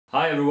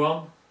Hi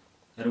everyone,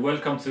 and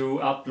welcome to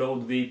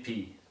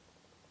UploadWP.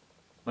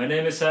 My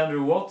name is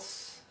Andrew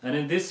Watts, and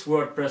in this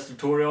WordPress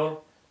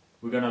tutorial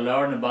we're gonna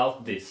learn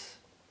about this.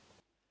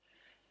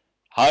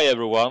 Hi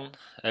everyone,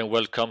 and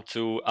welcome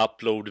to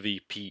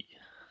UploadWP.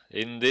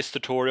 In this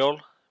tutorial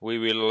we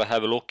will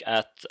have a look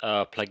at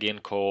a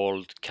plugin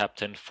called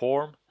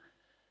Captainform.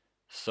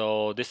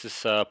 So this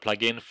is a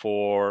plugin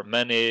for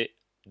many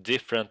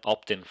different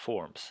opt-in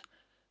forms.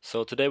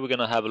 So today we're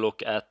gonna have a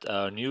look at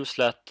a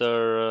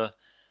newsletter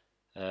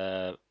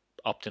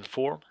opt-in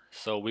form.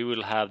 So we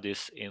will have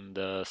this in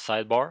the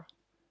sidebar.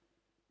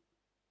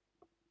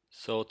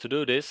 So to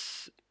do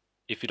this,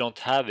 if you don't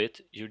have it,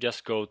 you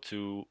just go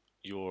to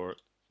your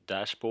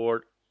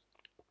dashboard,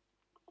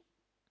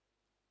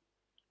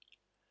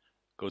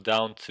 go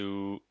down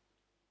to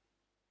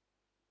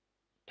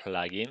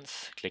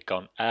plugins, click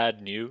on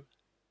add new,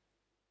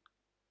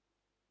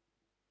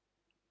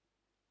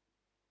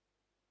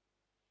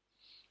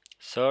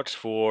 search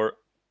for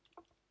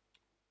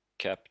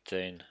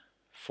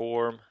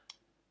Captainform,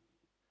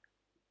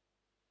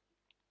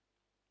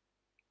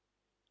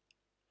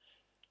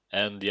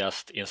 and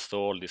just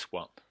install this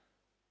one.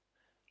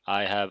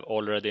 I have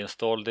already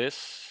installed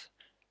this,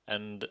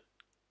 and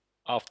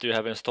after you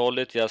have installed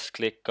it, just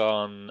click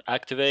on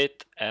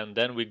activate, and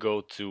then we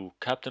go to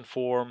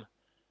Captainform,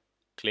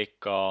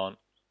 click on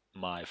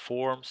my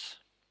forms,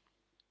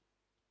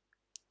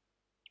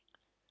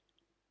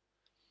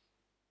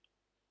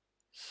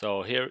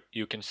 so here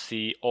you can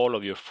see all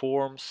of your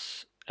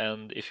forms,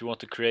 and if you want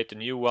to create a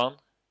new one,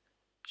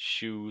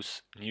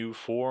 choose new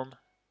form.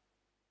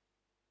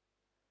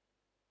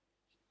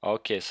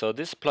 Okay, so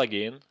this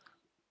plugin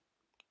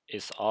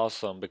is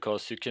awesome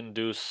because you can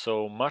do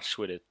so much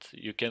with it.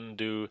 You can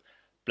do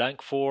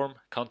blank form,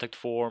 contact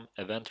form,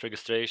 event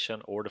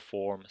registration, order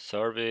form,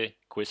 survey,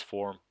 quiz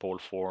form, poll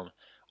form,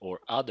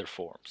 or other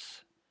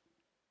forms.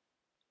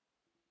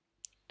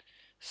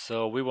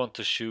 So we want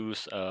to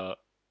choose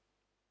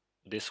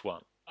this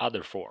one,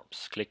 other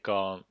forms. Click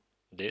on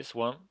this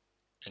one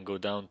and go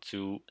down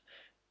to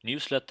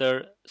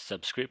newsletter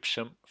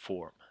subscription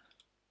form.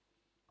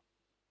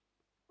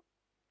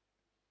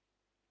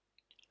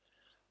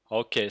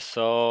 Okay,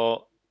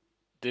 so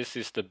this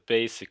is the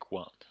basic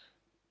one.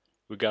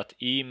 We got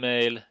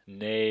email,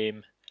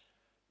 name,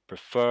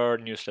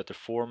 preferred newsletter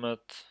format.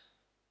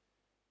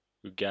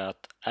 We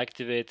got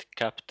activate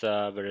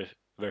CAPTCHA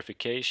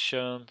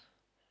verification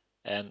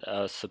and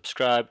a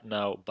subscribe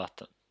now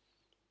button.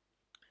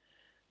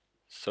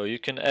 So you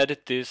can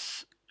edit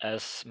this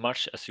as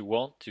much as you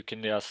want. You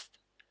can just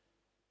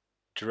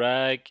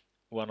drag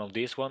one of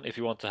these one. If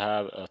you want to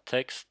have a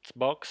text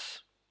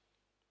box,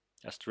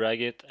 just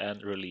drag it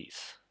and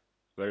release.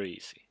 Very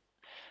easy.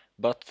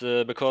 But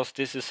because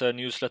this is a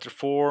newsletter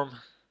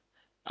form,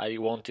 I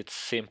want it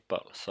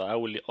simple. So I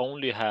will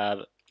only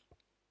have,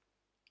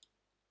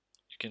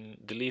 you can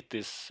delete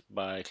this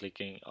by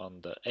clicking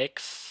on the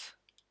X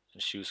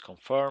and choose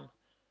confirm.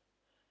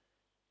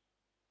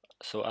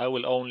 So I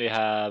will only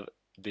have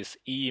this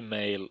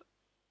email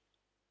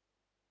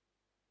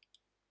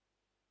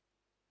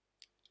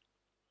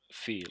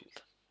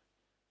field.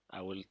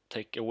 I will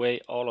take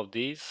away all of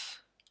these.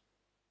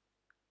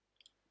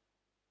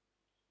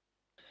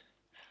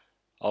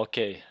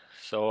 Okay,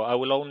 so I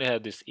will only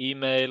have this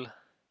email,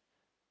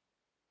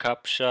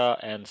 CAPTCHA,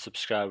 and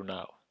subscribe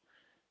now.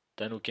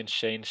 Then we can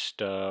change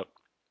the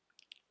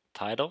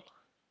title.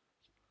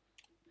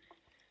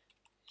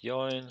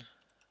 Join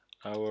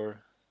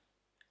our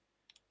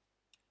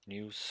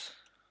newsletter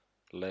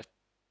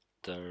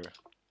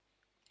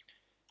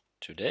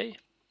today,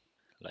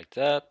 like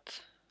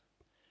that,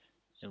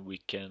 and we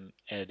can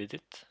edit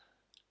it.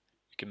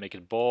 We can make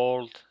it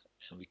bold,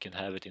 and we can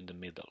have it in the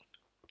middle.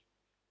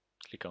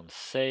 Click on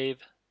save.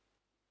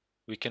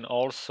 We can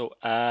also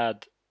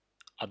add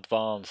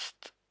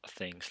advanced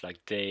things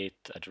like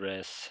date,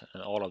 address,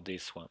 and all of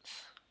these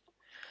ones.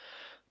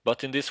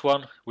 But in this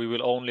one, we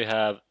will only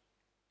have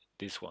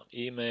this one,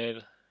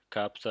 email,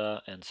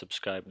 CAPTCHA, and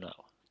subscribe now.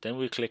 Then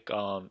we click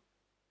on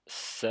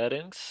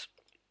settings,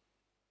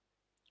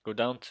 go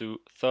down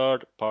to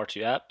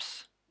third-party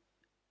apps.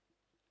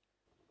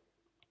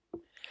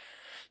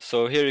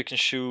 So here you can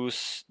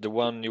choose the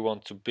one you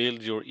want to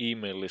build your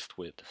email list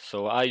with.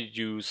 So I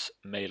use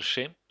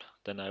Mailchimp,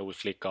 then I will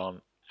click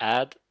on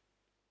add.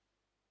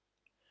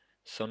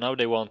 So now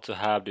they want to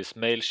have this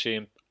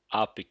Mailchimp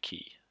API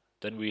key.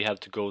 Then we have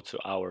to go to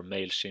our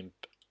Mailchimp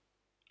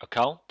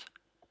account,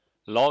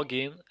 log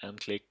in and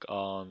click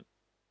on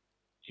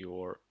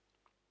your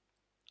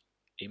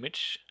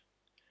image,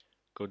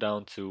 go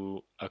down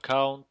to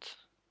account,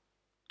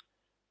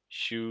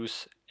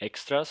 choose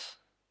extras,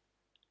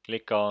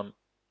 click on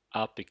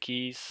API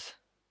keys,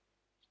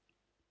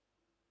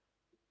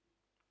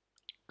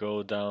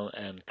 go down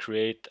and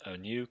create a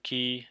new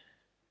key.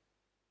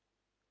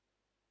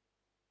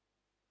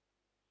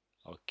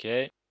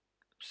 Okay,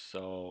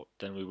 so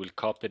then we will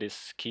copy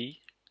this key,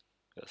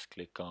 just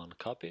click on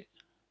copy,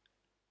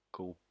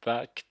 go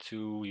back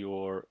to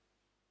your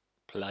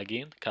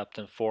plugin,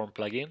 Captainform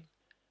plugin,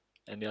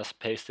 and just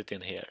paste it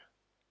in here.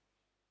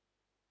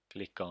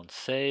 Click on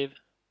save.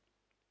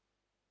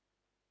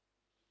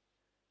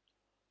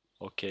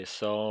 Okay,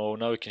 so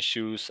now we can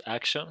choose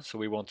action. So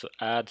we want to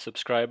add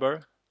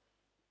subscriber,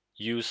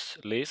 use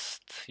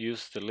list,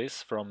 use the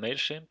list from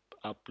Mailchimp,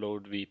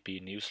 upload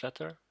WP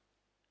newsletter.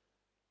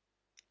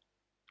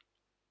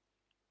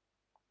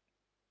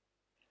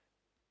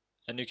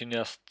 And you can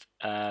just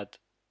add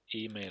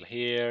email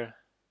here,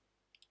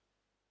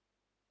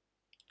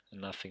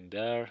 and nothing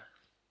there,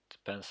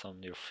 depends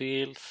on your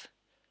fields.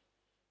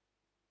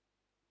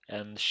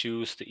 And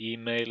choose the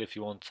email if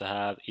you want to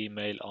have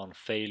email on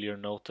failure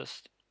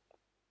noticed.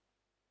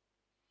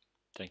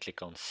 Then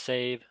click on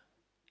save.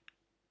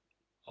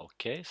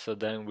 Okay, so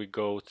then we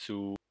go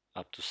to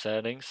up to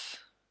settings,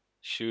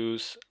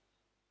 choose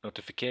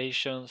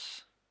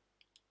notifications.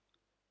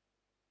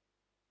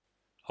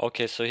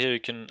 Okay, so here you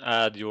can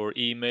add your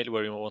email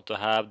where you want to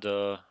have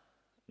the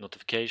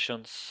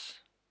notifications.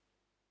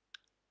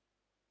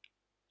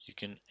 You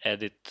can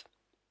edit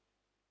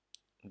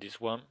this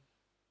one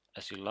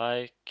as you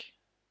like,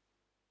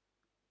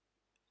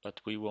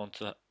 but we want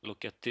to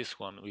look at this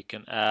one. We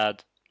can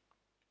add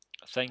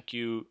thank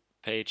you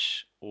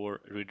page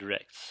or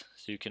redirects.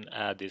 So you can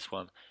add this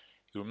one.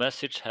 Your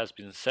message has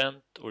been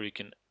sent, or you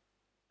can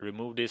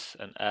remove this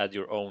and add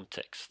your own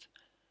text.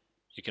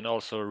 You can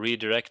also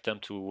redirect them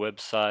to a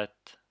website,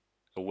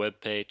 a web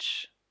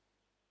page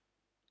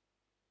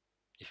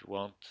if you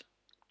want,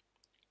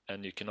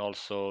 and you can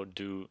also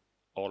do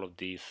all of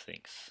these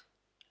things.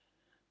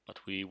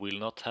 But we will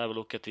not have a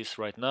look at this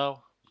right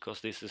now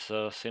because this is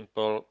a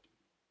simple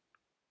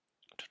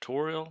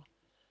tutorial.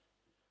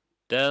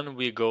 Then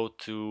we go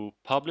to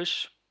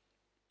publish.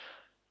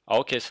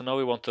 Okay, so now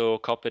we want to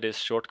copy this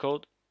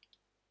shortcode.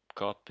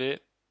 Copy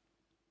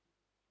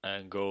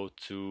and go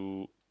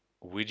to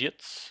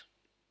widgets.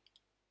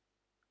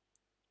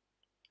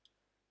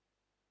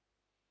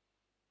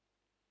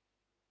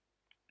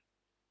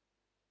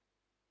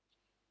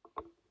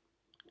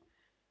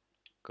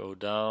 Go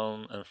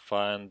down and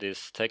find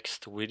this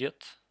text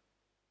widget.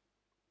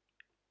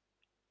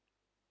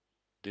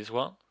 This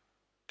one.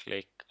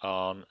 Click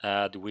on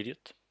add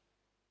widget.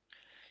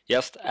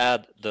 Just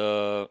add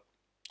the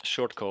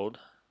shortcode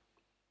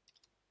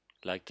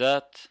like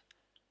that.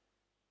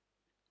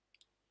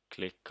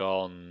 Click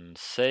on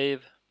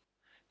save,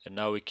 and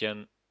now we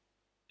can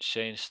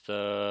change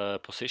the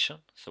position.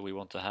 So we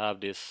want to have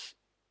this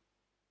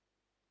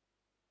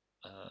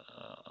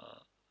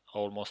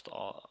almost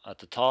at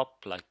the top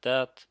like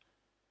that.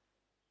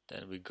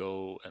 Then we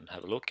go and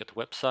have a look at the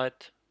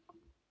website.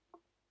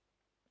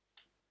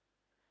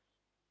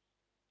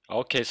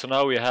 Okay, so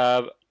now we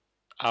have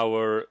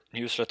our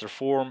newsletter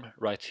form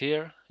right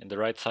here in the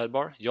right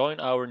sidebar. Join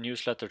our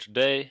newsletter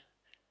today,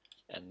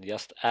 and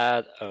just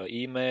add an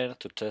email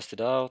to test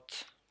it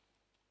out.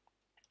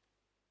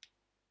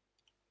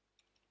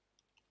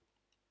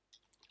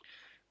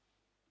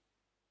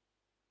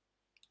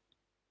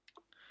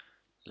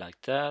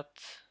 Like that.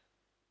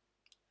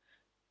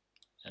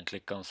 And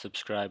click on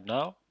subscribe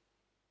now.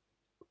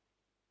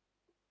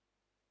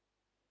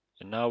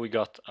 And now we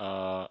got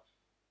an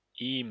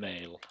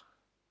email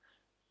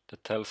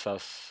that tells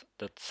us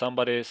that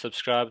somebody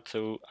subscribed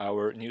to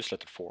our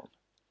newsletter form.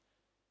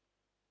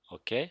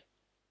 Okay.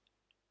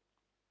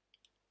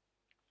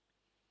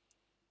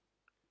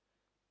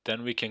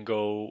 Then we can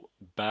go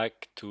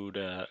back to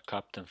the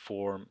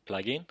Captainform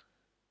plugin.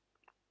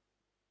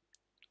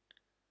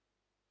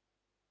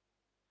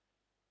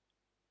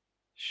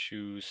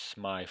 Choose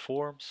my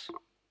forms.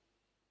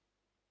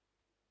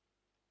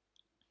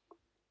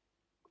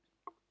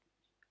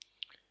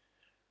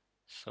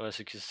 So as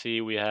you can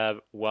see, we have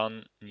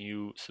one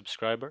new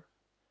subscriber.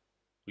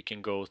 We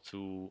can go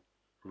to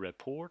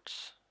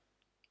reports.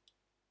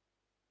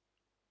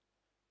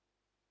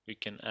 We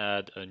can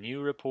add a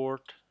new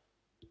report.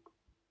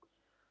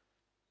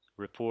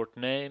 Report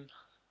name.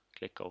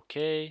 Click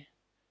OK.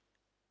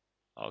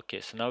 Okay,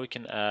 so now we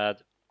can add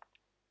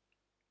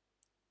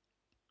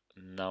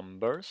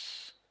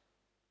numbers.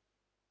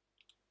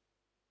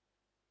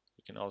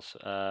 We can also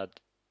add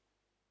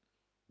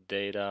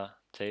data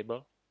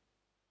table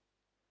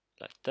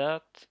like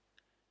that.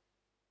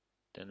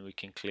 Then we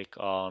can click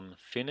on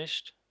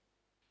finished.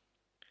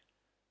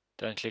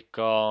 Then click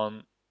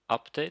on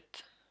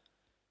update.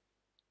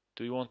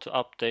 Do you want to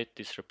update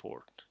this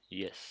report?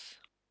 Yes.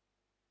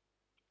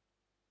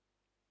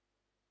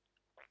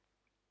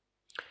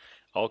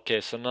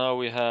 Okay, so now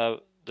we have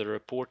the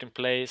report in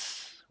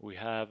place. We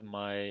have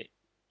my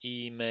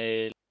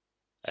email,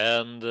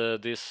 and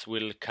this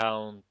will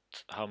count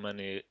how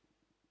many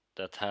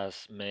that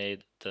has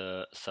made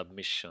the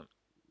submission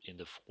in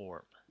the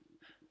form.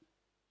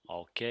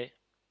 Okay.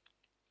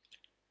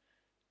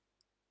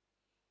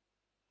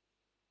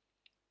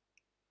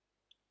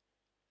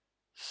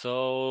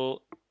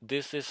 So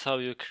this is how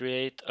you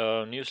create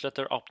a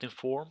newsletter opt-in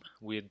form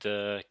with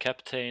the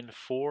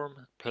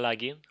Captainform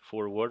plugin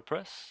for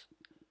WordPress.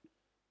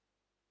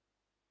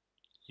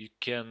 You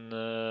can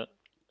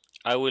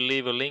I will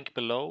leave a link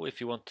below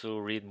if you want to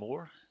read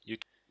more. You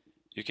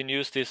can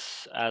use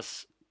this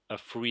as a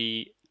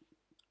free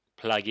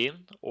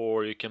plugin,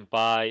 or you can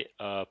buy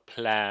a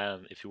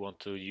plan if you want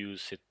to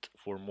use it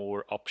for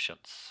more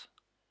options.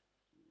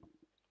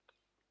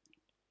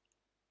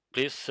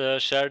 Please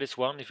share this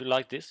one if you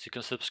like this. You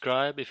can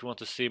subscribe if you want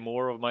to see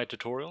more of my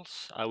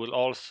tutorials. I will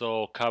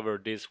also cover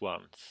these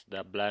ones,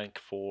 the blank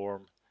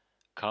form,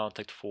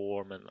 contact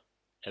form, and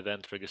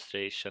event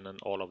registration, and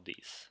all of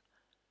these.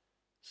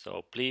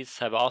 So please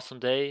have an awesome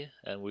day,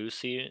 and we will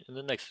see you in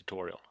the next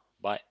tutorial.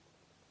 Bye.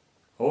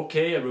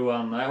 Okay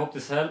everyone, I hope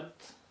this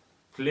helped.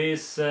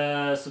 Please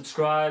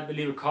subscribe,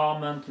 leave a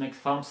comment, make a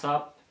thumbs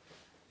up.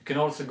 You can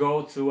also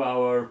go to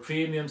our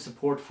premium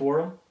support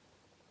forum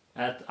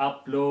at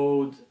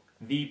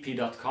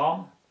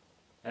UploadWP.com,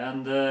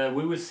 and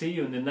we will see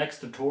you in the next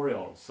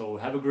tutorial. So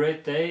have a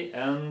great day,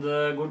 and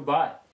goodbye.